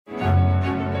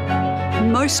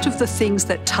Most of the things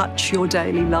that touch your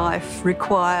daily life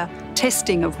require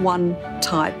testing of one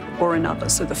type or another.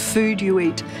 So the food you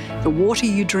eat, the water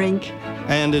you drink.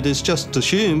 And it is just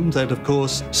assumed that, of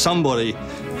course, somebody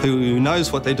who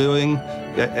knows what they're doing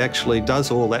actually does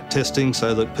all that testing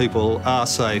so that people are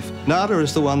safe. NATA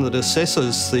is the one that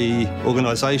assesses the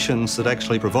organisations that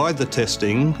actually provide the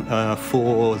testing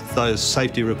for those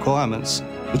safety requirements.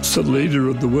 It's the leader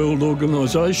of the world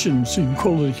organisations in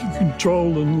quality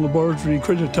control and laboratory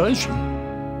accreditation.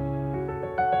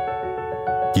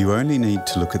 You only need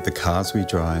to look at the cars we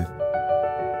drive,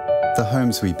 the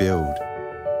homes we build,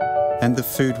 and the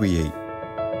food we eat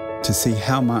to see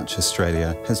how much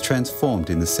Australia has transformed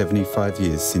in the 75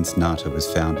 years since NATA was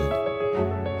founded.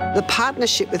 The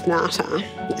partnership with NATA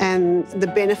and the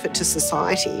benefit to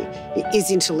society is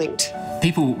interlinked.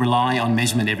 People rely on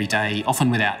measurement every day, often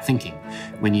without thinking.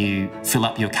 When you fill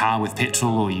up your car with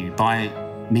petrol or you buy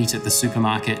meat at the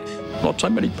supermarket. What so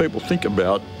many people think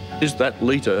about is that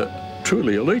litre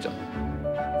truly a litre?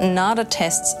 NATA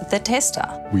tests the tester.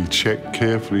 We check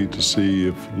carefully to see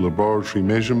if laboratory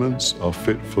measurements are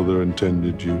fit for their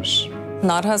intended use.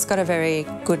 NATA has got a very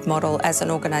good model as an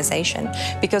organisation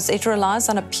because it relies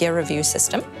on a peer review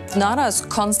system. NATA is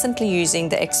constantly using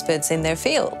the experts in their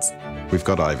fields. We've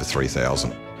got over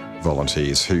 3,000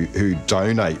 volunteers who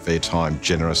donate their time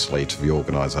generously to the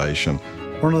organisation.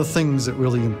 One of the things that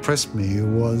really impressed me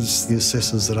was the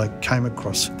assessors that I came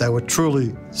across. They were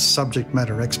truly subject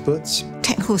matter experts.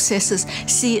 Technical assessors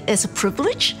see it as a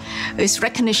privilege. It's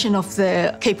recognition of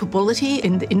their capability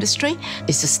in the industry.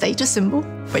 It's a status symbol,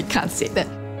 but you can't say that.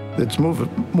 It's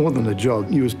more than a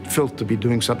job. You felt to be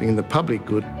doing something in the public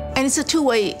good. And it's a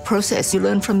two-way process. You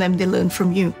learn from them, they learn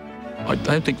from you. I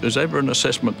don't think there's ever an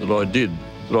assessment that I didn't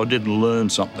learn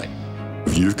something.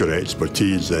 If you've got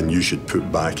expertise, then you should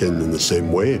put back in the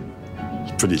same way.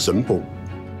 It's pretty simple.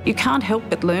 You can't help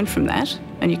but learn from that,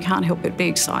 and you can't help but be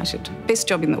excited. Best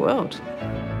job in the world.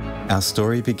 Our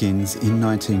story begins in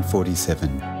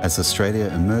 1947 as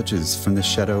Australia emerges from the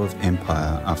shadow of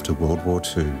empire after World War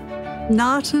II.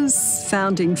 NATA's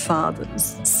founding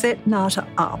fathers set NATA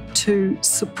up to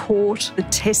support the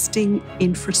testing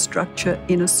infrastructure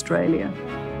in Australia.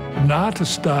 NATA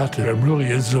started really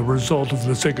as a result of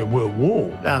the Second World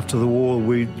War. After the war,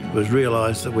 it was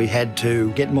realised that we had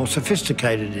to get more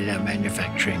sophisticated in our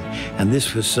manufacturing, and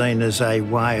this was seen as a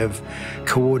way of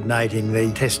coordinating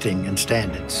the testing and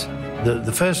standards.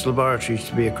 The first laboratories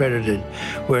to be accredited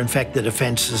were in fact the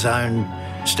Defence's own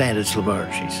standards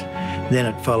laboratories. Then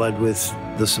it followed with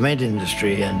the cement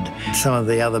industry and some of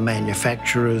the other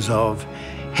manufacturers of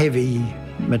heavy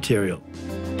material.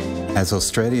 As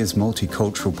Australia's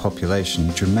multicultural population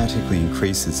dramatically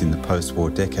increases in the post-war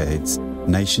decades,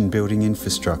 nation-building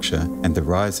infrastructure and the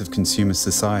rise of consumer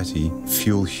society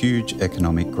fuel huge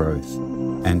economic growth.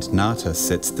 And NATA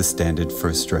sets the standard for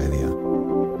Australia.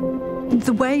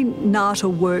 The way NATA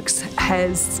works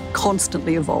has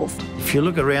constantly evolved. If you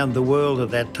look around the world at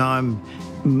that time,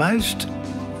 most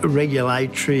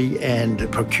regulatory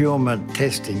and procurement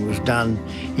testing was done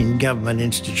in government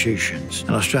institutions,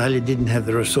 and Australia didn't have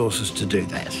the resources to do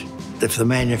that. If the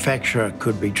manufacturer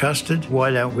could be trusted,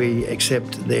 why don't we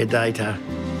accept their data?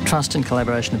 Trust and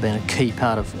collaboration have been a key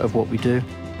part of what we do.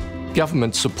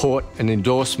 Government support and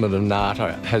endorsement of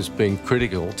NATA has been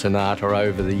critical to NATA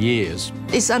over the years.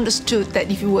 It's understood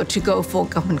that if you were to go for a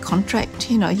government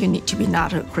contract, you need to be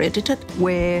NATA accredited.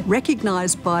 We're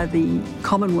recognised by the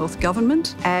Commonwealth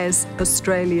Government as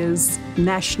Australia's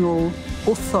national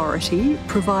authority,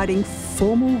 providing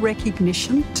formal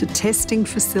recognition to testing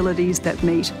facilities that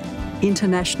meet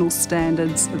international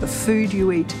standards, the food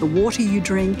you eat, the water you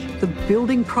drink, the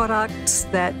building products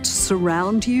that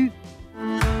surround you.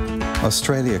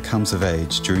 Australia comes of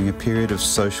age during a period of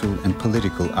social and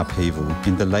political upheaval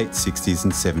in the late 60s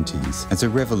and 70s as a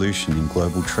revolution in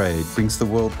global trade brings the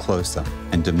world closer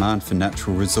and demand for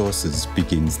natural resources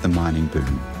begins the mining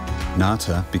boom.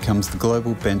 NATA becomes the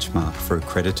global benchmark for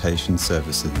accreditation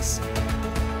services.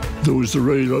 There was a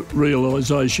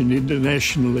realisation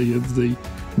internationally of the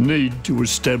need to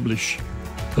establish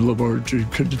a laboratory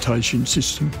accreditation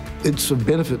system. It's a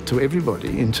benefit to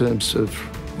everybody in terms of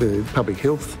the public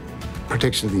health,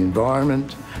 protection of the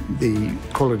environment, the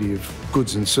quality of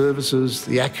goods and services,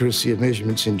 the accuracy of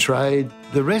measurements in trade.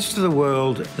 The rest of the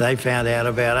world, they found out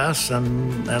about us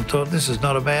and thought this is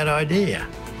not a bad idea.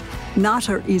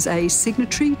 NATA is a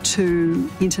signatory to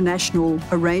international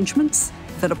arrangements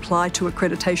that apply to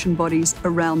accreditation bodies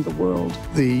around the world.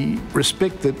 The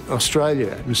respect that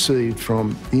Australia received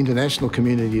from the international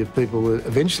community of people that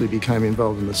eventually became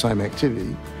involved in the same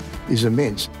activity is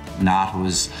immense. NATA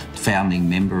was founding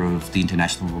member of the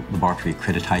International Laboratory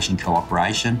Accreditation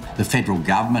Cooperation. The federal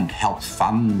government helped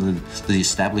fund the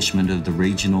establishment of the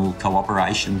regional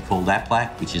cooperation called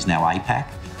APLAC, which is now APAC.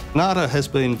 NATA has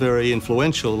been very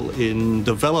influential in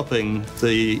developing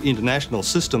the international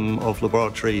system of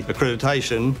laboratory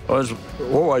accreditation. I was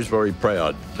always very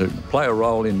proud to play a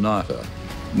role in NATA,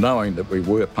 knowing that we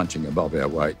were punching above our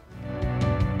weight.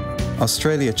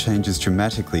 Australia changes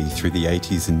dramatically through the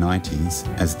 80s and 90s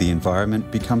as the environment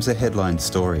becomes a headline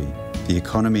story. The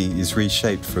economy is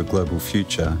reshaped for a global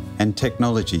future, and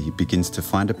technology begins to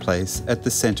find a place at the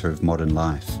centre of modern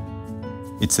life.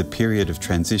 It's a period of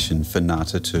transition for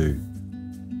NATA too.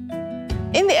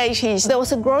 In the 80s, there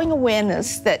was a growing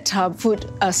awareness that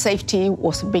food safety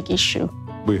was a big issue.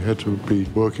 We had to be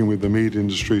working with the meat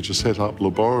industry to set up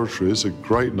laboratories, a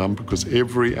great number, because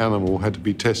every animal had to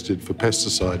be tested for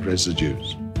pesticide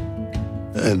residues.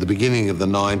 At the beginning of the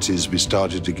 90s, we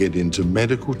started to get into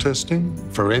medical testing,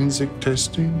 forensic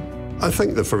testing. I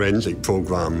think the forensic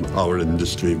program, our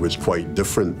industry, was quite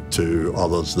different to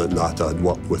others that NATA had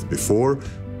worked with before.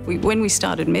 When we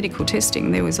started medical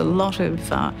testing, there was a lot of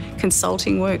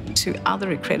consulting work to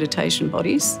other accreditation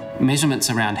bodies.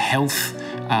 Measurements around health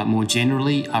more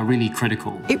generally are really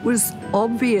critical. It was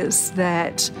obvious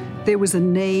that there was a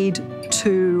need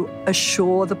to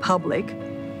assure the public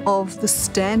of the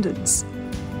standards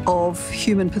of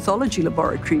human pathology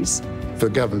laboratories. For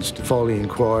governments to follow the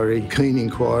inquiry, keen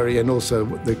inquiry, and also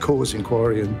the cause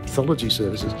inquiry and pathology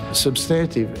services. A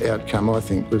substantive outcome, I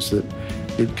think, was that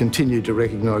it continued to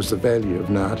recognise the value of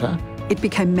NATA. It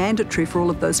became mandatory for all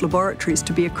of those laboratories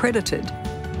to be accredited.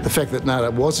 The fact that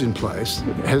NATA was in place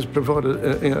has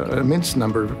provided an immense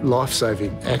number of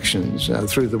life-saving actions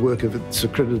through the work of its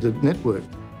accredited network.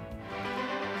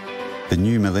 The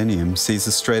new millennium sees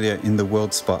Australia in the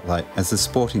world spotlight as a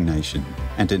sporting nation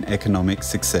and an economic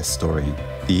success story.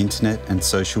 The internet and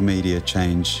social media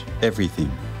change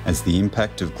everything as the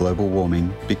impact of global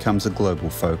warming becomes a global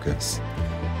focus.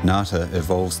 NATA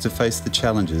evolves to face the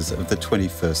challenges of the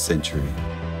 21st century.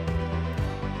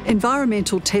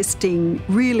 Environmental testing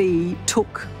really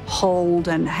took hold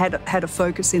and had a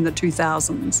focus in the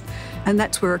 2000s, and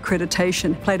that's where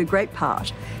accreditation played a great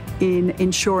part in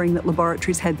ensuring that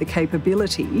laboratories had the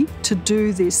capability to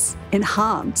do this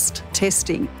enhanced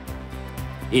testing.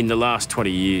 In the last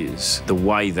 20 years, the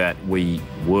way that we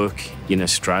work in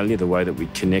Australia, the way that we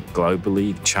connect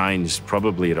globally, changed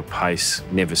probably at a pace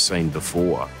never seen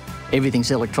before. Everything's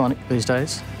electronic these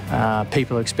days.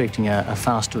 People are expecting a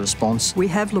faster response. We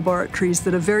have laboratories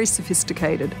that are very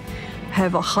sophisticated,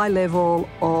 have a high level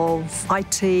of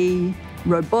IT,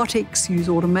 robotics, use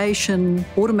automation,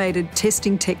 automated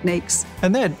testing techniques.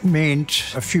 And that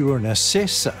meant if you were an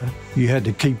assessor, you had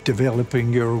to keep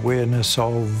developing your awareness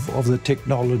of the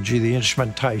technology, the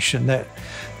instrumentation that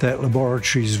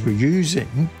laboratories were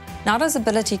using. NATA's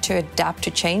ability to adapt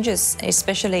to changes,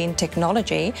 especially in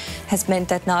technology, has meant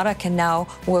that NATA can now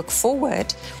work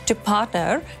forward to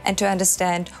partner and to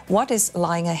understand what is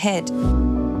lying ahead.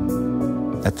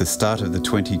 At the start of the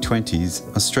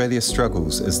 2020s, Australia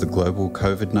struggles as the global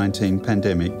COVID-19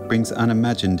 pandemic brings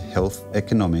unimagined health,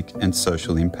 economic and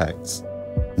social impacts.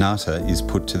 NATA is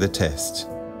put to the test.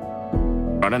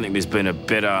 I don't think there's been a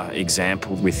better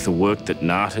example with the work that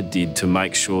NATA did to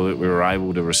make sure that we were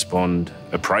able to respond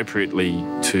appropriately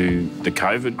to the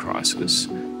COVID crisis.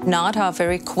 NATA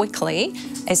very quickly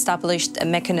established a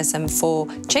mechanism for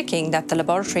checking that the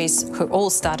laboratories who all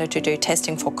started to do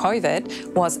testing for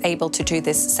COVID was able to do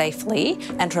this safely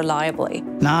and reliably.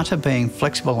 NATA being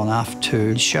flexible enough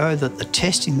to show that the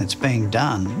testing that's being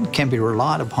done can be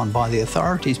relied upon by the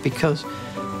authorities because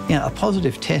a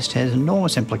positive test has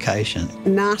enormous implication.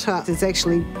 NATA has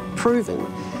actually proven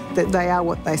that they are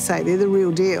what they say. They're the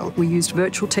real deal. We used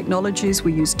virtual technologies,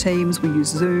 we used Teams, we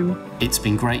used Zoom. It's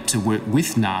been great to work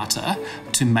with NATA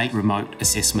to make remote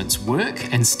assessments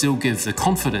work and still give the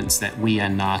confidence that we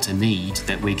and NATA need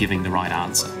that we're giving the right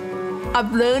answer.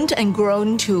 I've learned and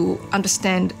grown to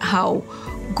understand how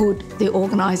good the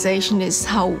organisation is,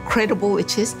 how credible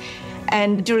it is,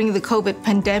 and during the COVID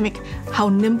pandemic, how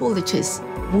nimble it is.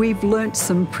 We've learnt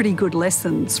some pretty good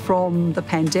lessons from the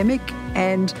pandemic,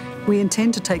 and we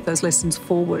intend to take those lessons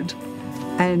forward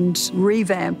and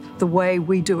revamp the way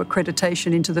we do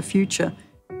accreditation into the future.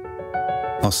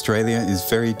 Australia is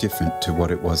very different to what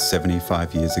it was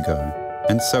 75 years ago,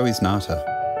 and so is NATA.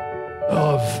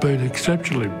 I've been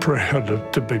exceptionally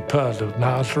proud to be part of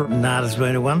NATA. NATA's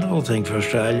been a wonderful thing for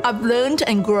Australia. I've learned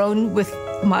and grown with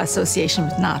my association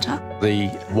with NATA.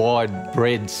 The wide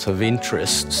breadth of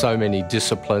interest, so many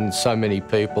disciplines, so many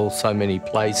people, so many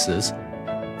places.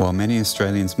 While many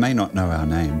Australians may not know our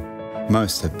name,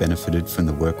 Most have benefited from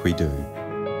the work we do.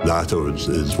 NATA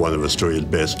is one of Australia's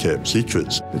best kept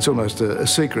secrets. It's almost a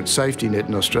secret safety net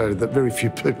in Australia that very few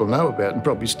people know about and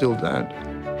probably still don't.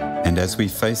 And as we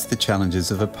face the challenges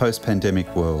of a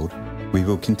post-pandemic world, we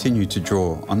will continue to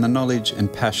draw on the knowledge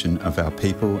and passion of our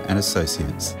people and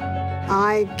associates.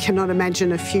 I cannot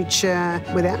imagine a future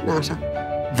without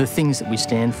NATA. The things that we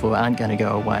stand for aren't going to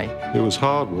go away. It was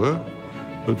hard work,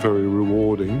 but very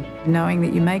rewarding. Knowing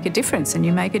that you make a difference, and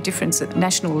you make a difference at the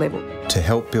national level. To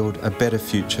help build a better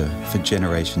future for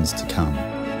generations to come.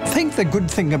 I think the good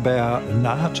thing about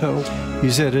NATA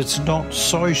is that it's not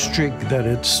so strict that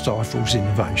it stifles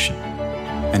innovation.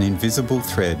 An invisible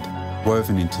thread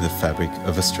woven into the fabric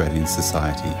of Australian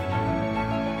society.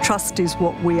 Trust is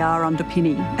what we are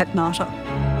underpinning at NATA.